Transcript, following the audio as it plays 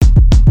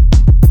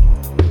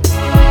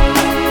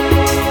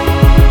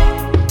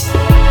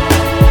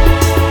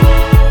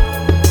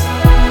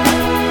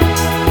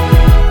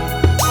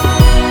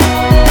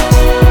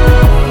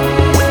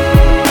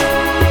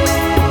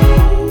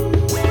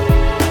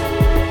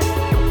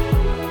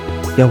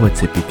Yo,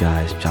 what's up, you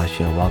guys? Josh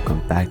here.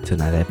 Welcome back to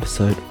another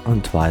episode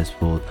on Twice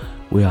World.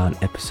 We are on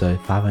episode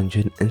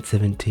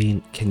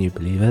 517. Can you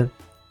believe it?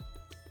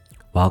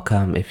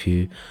 Welcome if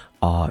you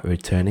are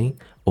returning,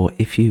 or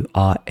if you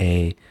are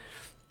a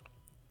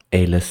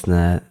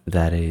listener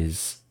that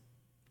is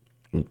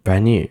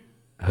brand new.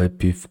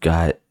 Hope you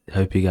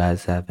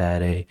guys have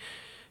had a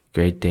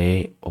great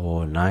day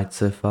or night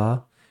so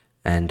far.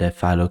 And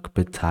if I look a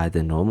bit tired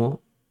than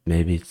normal,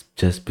 maybe it's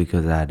just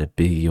because I had a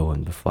big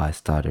yawn before I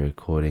started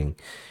recording,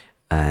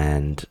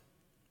 and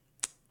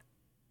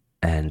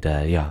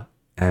yeah,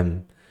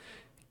 I'm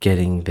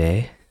getting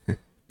there.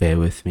 Bear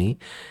with me.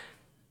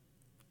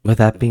 With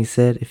that being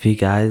said, if you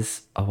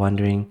guys are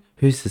wondering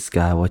who's this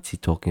guy, what's he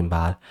talking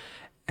about,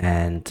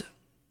 and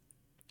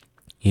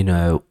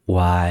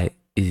why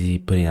is he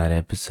putting out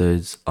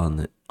episodes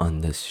on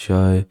this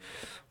show,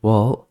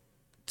 well,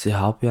 to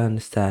help you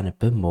understand a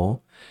bit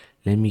more,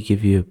 let me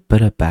give you a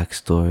bit of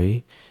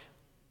backstory,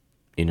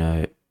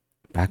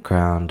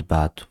 background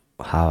about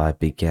how I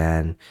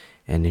began.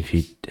 And if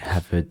you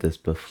have heard this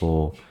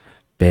before,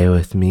 bear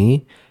with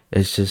me.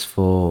 It's just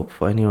for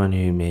anyone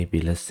who may be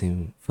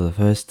listening for the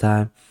first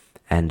time,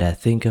 and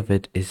think of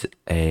it as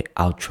a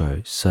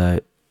outro.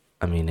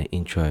 An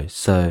intro.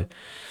 So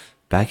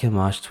back in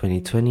March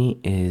 2020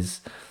 is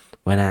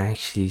when I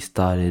actually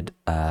started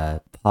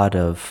part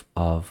of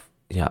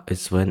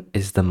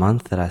it's the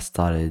month that I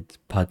started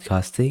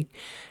podcasting.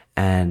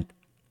 And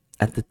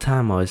at the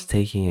time I was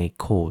taking a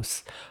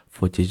course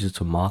for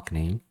digital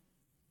marketing.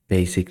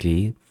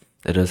 Basically,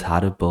 it was how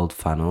to build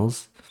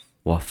funnels,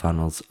 what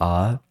funnels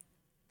are.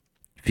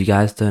 If you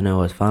guys don't know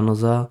what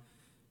funnels are,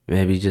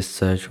 maybe just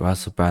search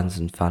Russell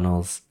Brunson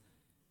funnels.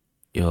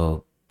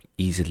 You'll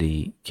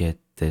easily get,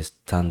 there's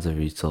tons of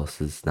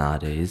resources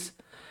nowadays.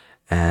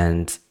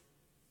 And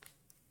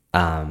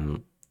I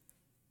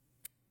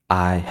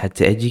had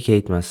to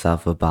educate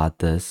myself about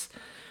this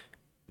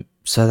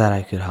so that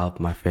I could help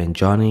my friend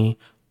Johnny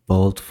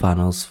build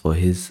funnels for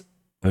his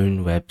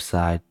own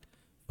website,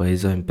 for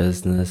his own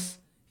business.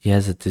 He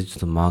has a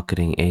digital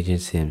marketing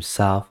agency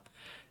himself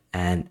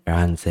and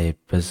runs a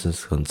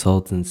business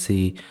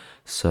consultancy.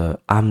 So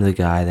I'm the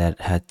guy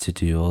that had to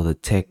do all the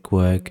tech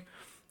work,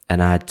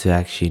 and I had to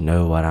actually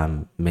know what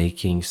I'm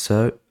making.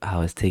 So I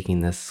was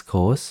taking this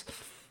course,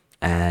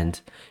 and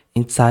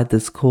inside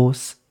this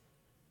course,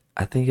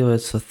 I think it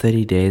was for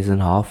 30 days,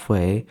 and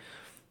halfway,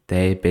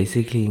 they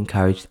basically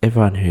encouraged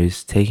everyone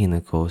who's taking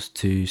the course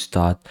to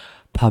start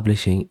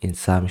publishing in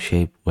some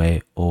shape,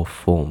 way, or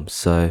form.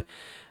 So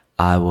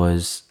I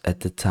was,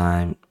 at the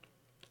time,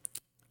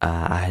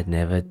 I had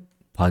never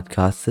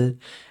podcasted,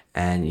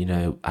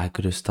 and I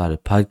could have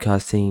started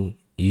podcasting,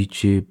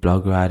 YouTube,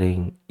 blog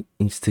writing,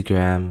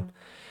 Instagram,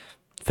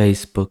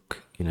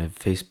 Facebook,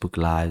 Facebook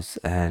Lives.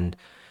 And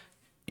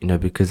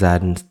because I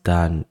hadn't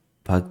done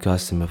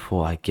podcasting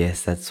before, I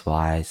guess that's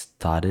why I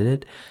started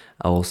it.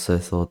 I also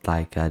thought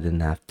like I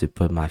didn't have to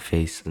put my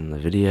face in the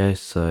video,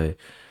 so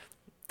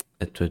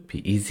it would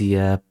be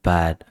easier.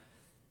 But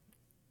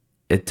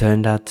it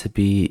turned out to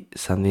be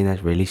something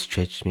that really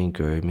stretched me,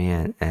 grew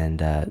me,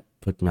 and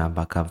put me out of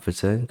my comfort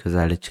zone, because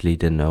I literally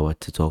didn't know what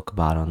to talk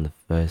about on the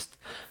first,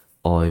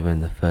 or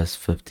even the first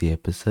 50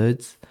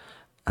 episodes.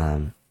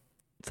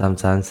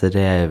 Sometimes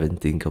today I even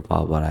think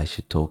about what I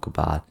should talk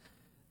about,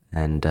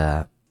 and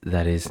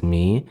that is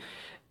me.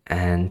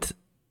 And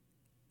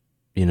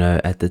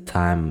at the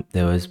time,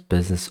 there was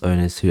business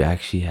owners who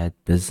actually had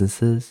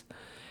businesses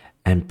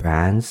and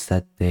brands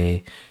that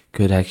they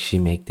could actually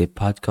make their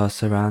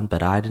podcasts around,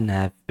 but I didn't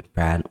have a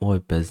brand or a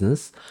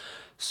business.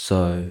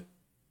 So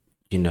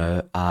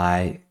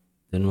I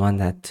didn't want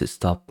that to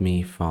stop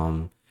me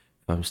from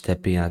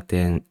stepping out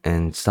there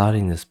and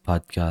starting this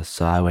podcast.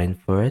 So I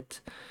went for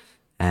it,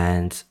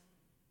 and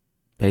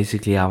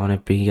basically I want to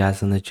bring you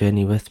guys on the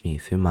journey with me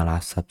through my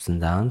life's ups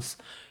and downs,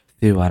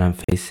 through what I'm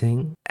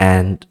facing,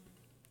 and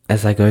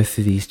as I go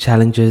through these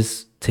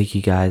challenges, take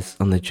you guys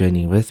on the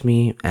journey with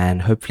me,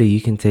 and hopefully you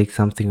can take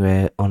something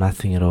away or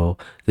nothing at all.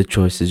 The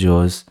choice is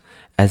yours.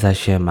 As I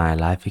share my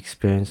life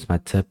experience, my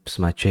tips,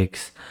 my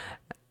tricks,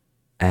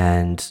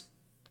 and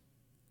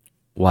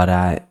what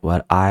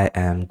I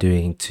am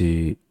doing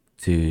to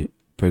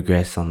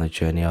progress on the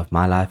journey of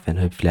my life, and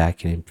hopefully I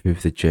can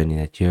improve the journey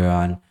that you're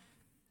on,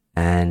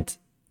 and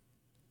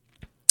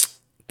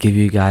give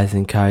you guys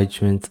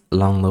encouragement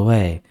along the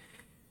way.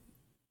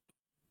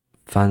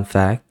 Fun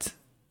fact,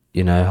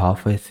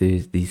 halfway through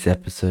these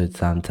episodes,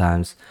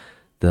 sometimes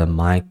the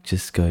mic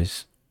just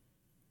goes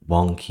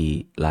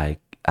wonky.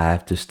 Like I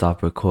have to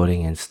stop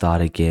recording and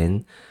start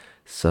again.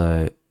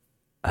 So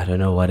I don't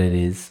know what it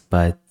is,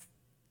 but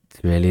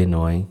it's really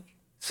annoying.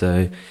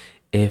 So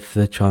if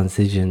the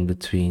transition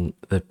between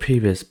the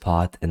previous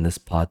part and this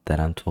part that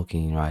I'm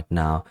talking right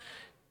now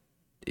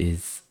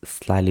is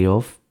slightly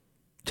off,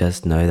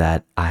 just know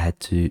that I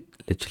had to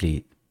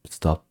literally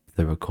stop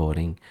the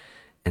recording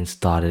and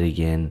start it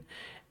again,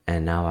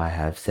 and now I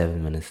have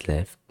 7 minutes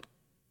left.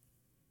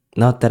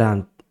 Not that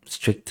I'm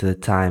strict to the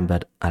time,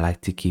 but I like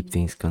to keep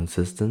things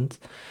consistent,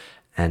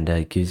 and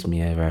it gives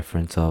me a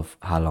reference of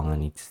how long I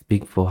need to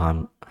speak for,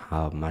 how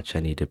how much I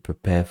need to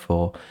prepare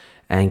for,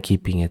 and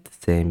keeping it the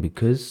same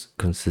because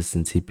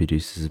consistency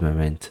produces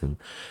momentum.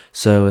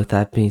 So, with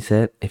that being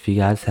said, if you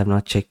guys have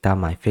not checked out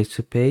my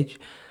Facebook page,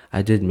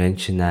 I did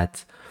mention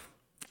that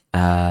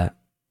I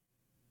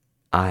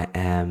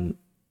am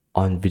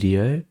on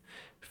video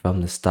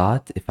from the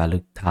start. If I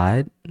look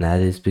tired, that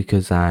is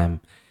because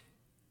I'm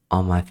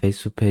on my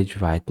Facebook page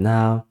right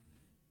now,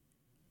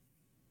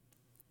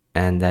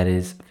 and that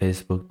is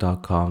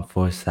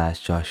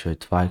facebook.com/Joshua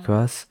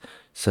Twycross.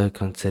 So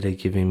consider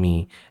giving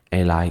me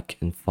a like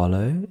and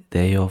follow.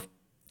 There you'll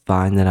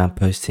find that I'm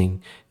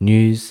posting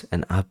news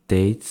and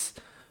updates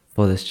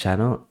for this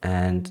channel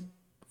and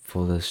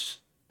for this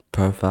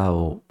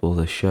profile, or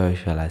the show,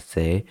 shall I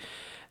say.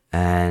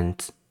 And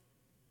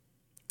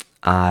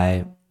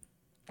I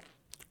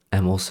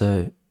am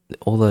also,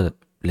 all the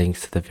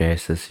links to the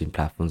various listening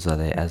platforms are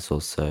there as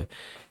well. So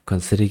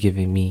consider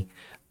giving me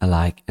a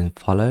like and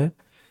follow.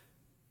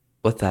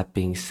 With that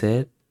being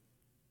said,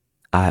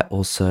 I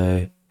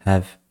also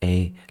have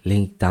a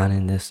link down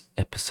in this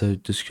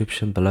episode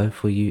description below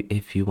for you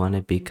if you want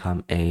to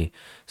become a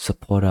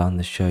supporter on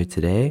the show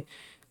today.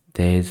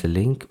 There's a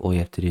link. All you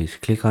have to do is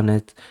click on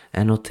it,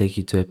 and it'll take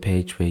you to a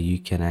page where you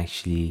can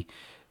actually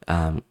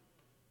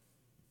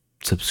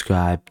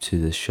subscribe to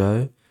the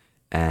show,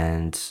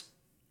 and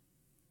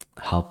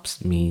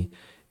helps me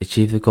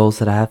achieve the goals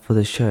that I have for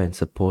the show and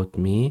support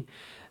me.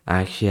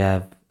 I actually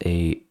have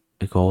a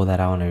goal that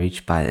I want to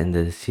reach by the end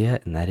of this year,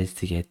 and that is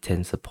to get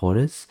 10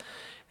 supporters.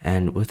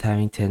 And with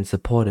having 10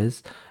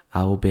 supporters,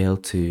 I will be able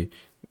to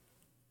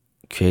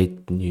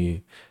create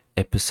new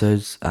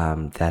episodes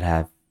that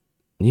have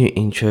new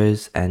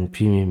intros and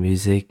premium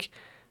music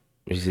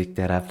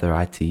that I have the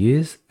right to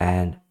use,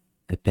 and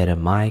a better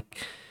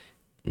mic,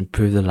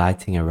 improve the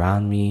lighting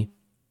around me,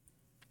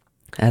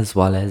 as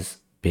well as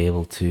be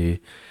able to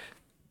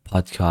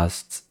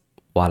podcast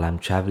while I'm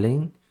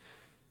traveling.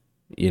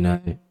 You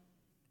know,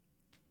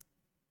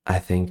 I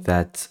think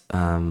that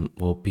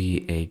will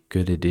be a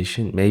good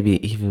addition,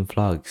 maybe even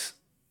vlogs.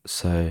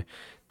 So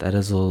that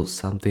is all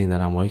something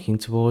that I'm working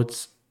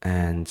towards.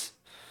 And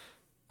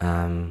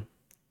I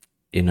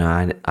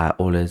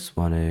always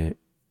want to,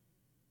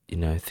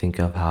 think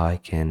of how I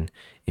can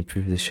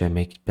improve the show,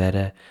 make it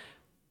better,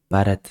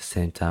 but at the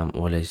same time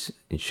always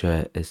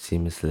ensure a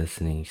seamless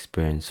listening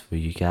experience for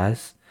you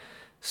guys.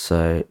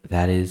 So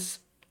that is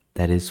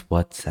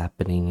what's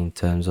happening in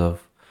terms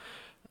of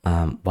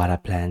what I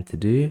plan to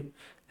do.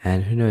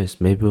 And who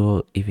knows, maybe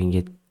we'll even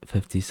get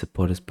 50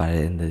 supporters by the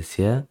end of this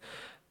year.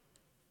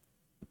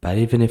 But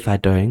even if I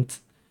don't,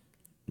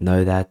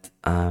 know that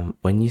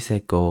when you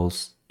set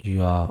goals,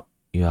 you are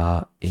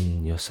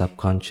in your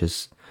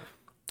subconscious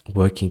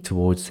working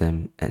towards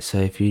them. And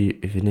so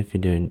even if you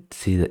don't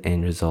see the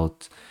end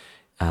result,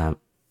 um,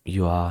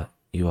 you are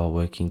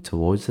working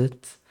towards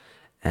it,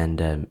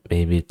 and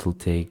maybe it will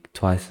take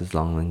twice as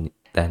long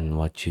than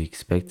what you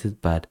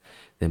expected. But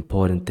the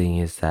important thing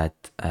is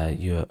that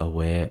you're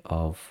aware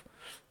of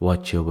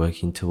what you're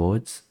working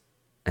towards,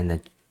 and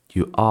that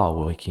you are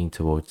working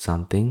towards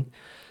something.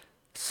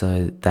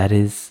 So that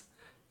is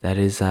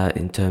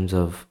in terms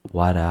of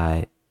what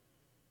I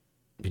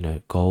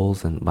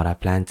goals and what I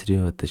plan to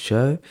do with the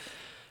show.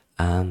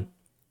 Um,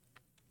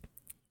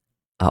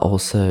 I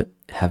also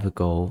have a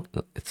goal.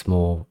 It's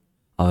more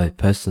of a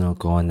personal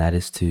goal, and that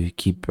is to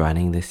keep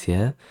running this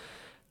year.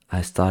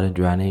 I started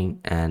running,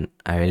 and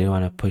I really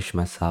want to push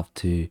myself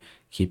to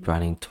keep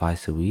running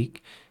twice a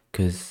week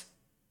because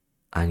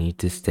I need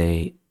to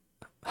stay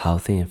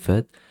healthy and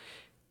fit,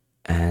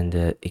 and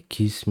it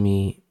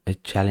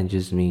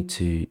challenges me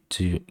to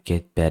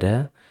get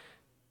better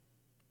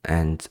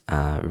and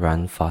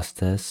run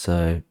faster.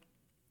 So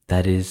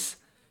that is,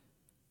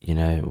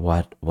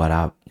 what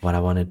I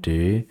want to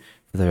do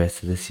for the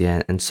rest of this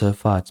year, and so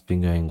far it's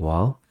been going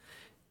well.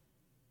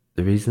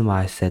 The reason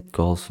why I set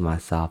goals for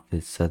myself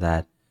is so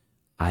that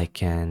I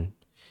can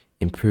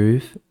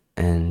improve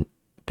and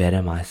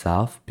better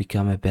myself,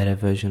 become a better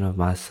version of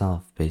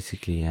myself,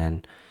 basically.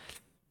 And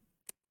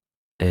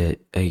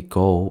a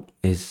goal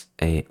is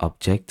a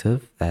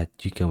objective that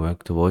you can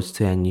work towards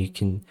to, and you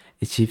can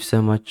achieve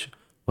so much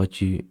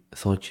what you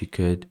thought you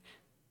could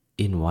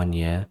in 1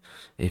 year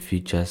if you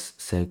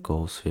just set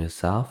goals for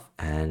yourself.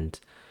 And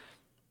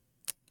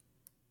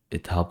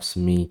it helps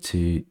me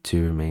to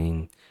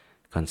remain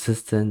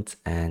consistent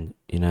and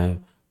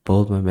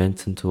build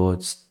momentum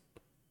towards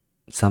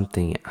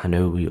something. I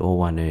know we all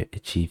want to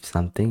achieve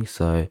something,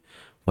 so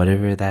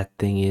whatever that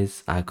thing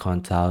is, I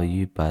can't tell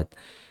you, but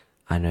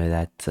I know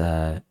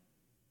that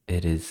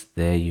it is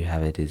there. You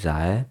have a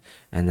desire,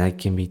 and that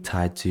can be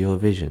tied to your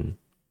vision.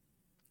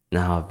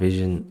 Now, a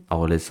vision, I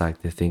always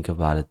like to think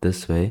about it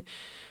this way: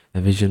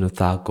 a vision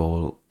without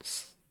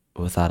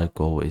a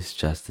goal is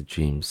just a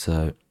dream.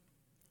 So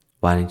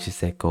why don't you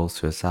set goals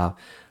for yourself?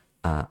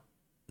 Uh,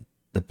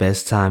 the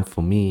best time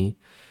for me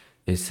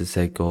is to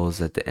set goals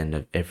at the end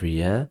of every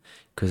year,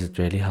 because it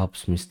really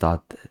helps me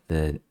start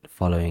the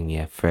following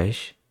year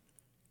fresh.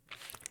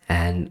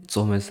 And it's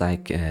almost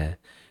like a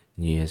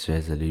New Year's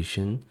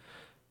resolution.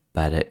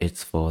 but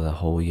it's for the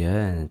whole year,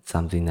 and it's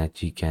something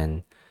that you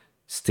can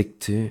stick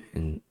to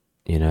and,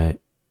 you know,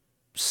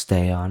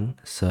 stay on.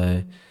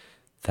 So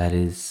that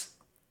is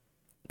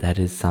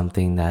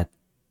something that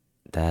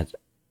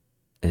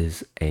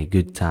is a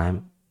good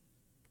time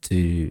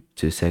to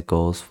set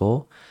goals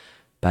for.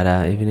 But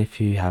even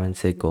if you haven't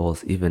set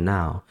goals, even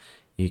now,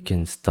 you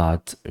can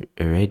start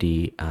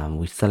already.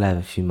 We still have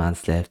a few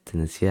months left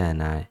in this year,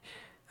 and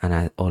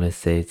I always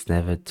say it's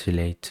never too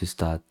late to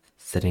start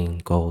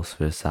setting goals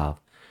for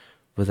yourself.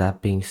 With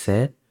that being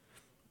said,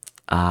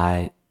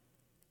 I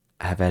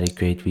have had a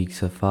great week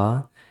so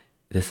far.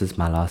 This is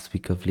my last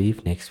week of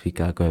leave. Next week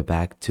I go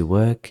back to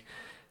work,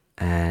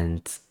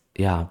 and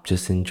yeah,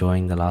 just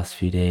enjoying the last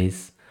few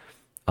days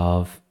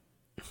of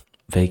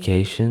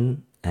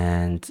vacation,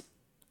 and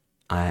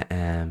I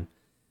am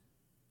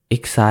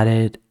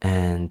excited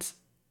and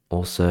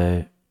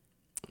also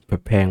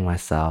preparing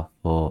myself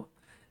for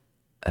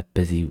a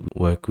busy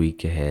work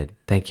week ahead.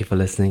 Thank you for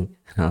listening,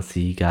 and I'll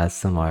see you guys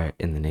tomorrow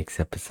in the next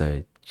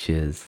episode.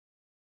 Cheers.